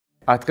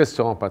At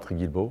Restaurant Patrick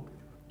Guilbaud,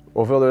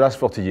 over the last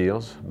 40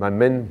 years, my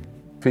main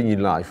thing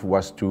in life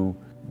was to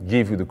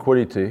give the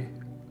quality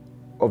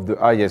of the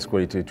highest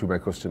quality to my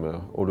customer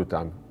all the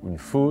time, in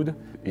food,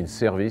 in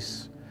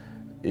service,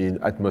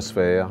 in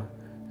atmosphere.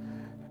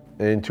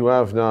 And to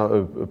have now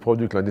a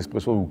product like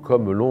Nespresso who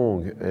come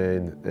along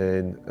and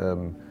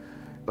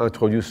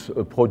introduce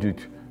a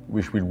product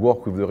which will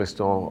work with the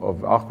restaurant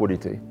of our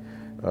quality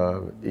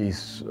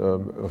is a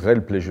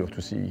real pleasure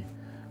to see.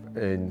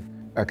 And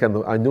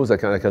I know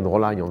that I can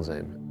rely on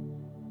them.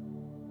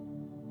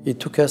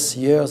 It took us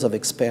years of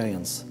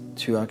experience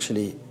to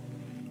actually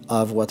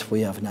have what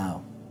we have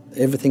now.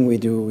 Everything we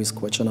do is a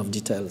question of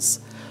details.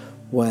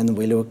 When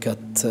we look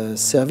at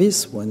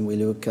service, when we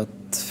look at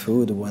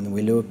food, when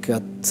we look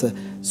at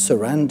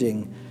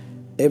surrounding,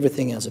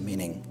 everything has a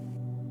meaning.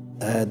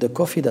 The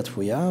coffee that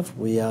we have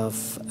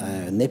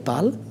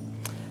Nepal.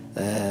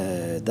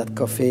 That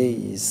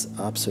coffee is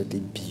absolutely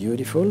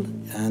beautiful,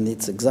 and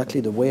it's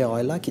exactly the way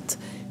I like it.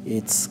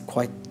 It's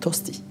quite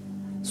toasty.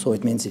 So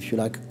it means if you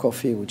like a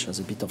coffee which has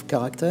a bit of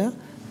character,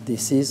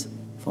 this is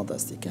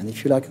fantastic. And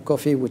if you like a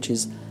coffee which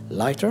is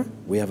lighter,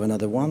 we have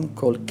another one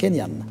called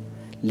Kenyan,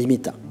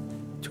 Limita.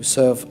 To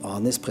serve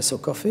our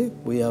Nespresso coffee,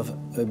 we have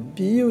a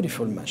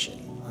beautiful machine.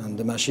 And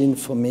the machine,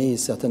 for me,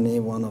 is certainly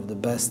one of the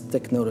best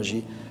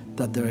technology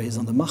that there is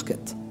on the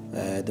market.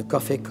 The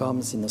coffee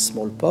comes in a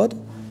small pod,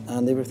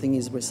 and everything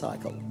is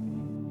recycled.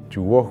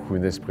 To work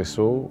with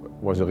Nespresso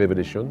was a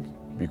revelation,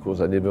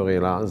 because I never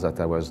realized that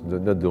I was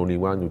not the only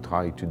one who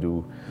tried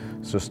to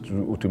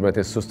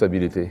maintain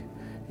sustainability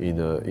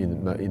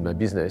in my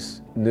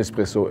business.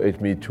 Nespresso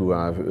helped me to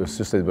have a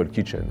sustainable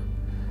kitchen,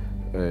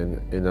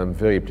 and I'm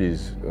very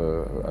pleased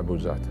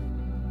about that.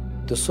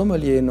 The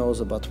sommelier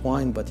knows about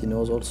wine, but he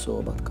knows also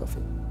about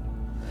coffee.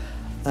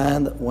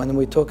 And when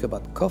we talk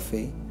about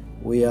coffee,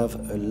 we have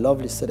a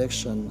lovely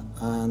selection,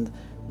 and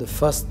the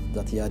first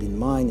that he had in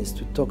mind is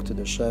to talk to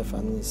the chef,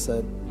 and he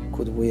said,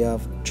 could we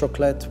have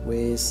chocolate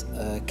with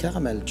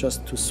caramel,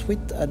 just to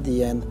sweet at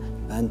the end,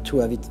 and to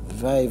have it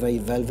very, very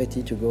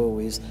velvety to go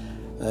with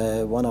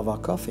one of our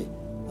coffee.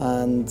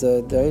 And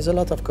there is a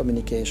lot of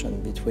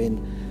communication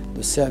between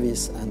the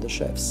service and the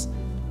chefs.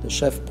 The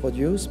chef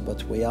produce,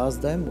 but we ask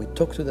them, we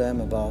talk to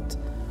them about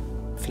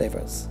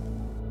flavors.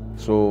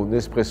 So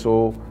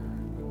Nespresso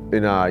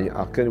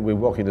and we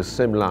work in the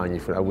same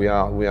line. We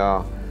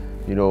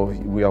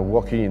are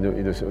working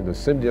in the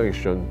same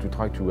direction to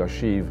try to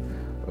achieve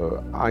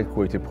a high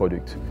quality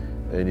product,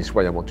 and it's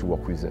why I want to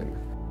work with them.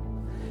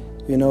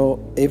 You know,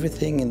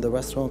 everything in the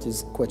restaurant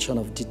is a question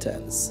of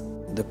details.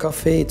 The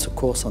coffee, it's a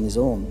course on its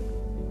own,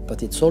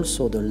 but it's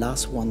also the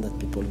last one that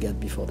people get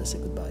before they say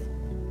goodbye.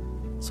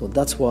 So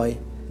that's why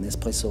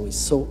Nespresso is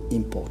so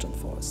important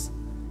for us.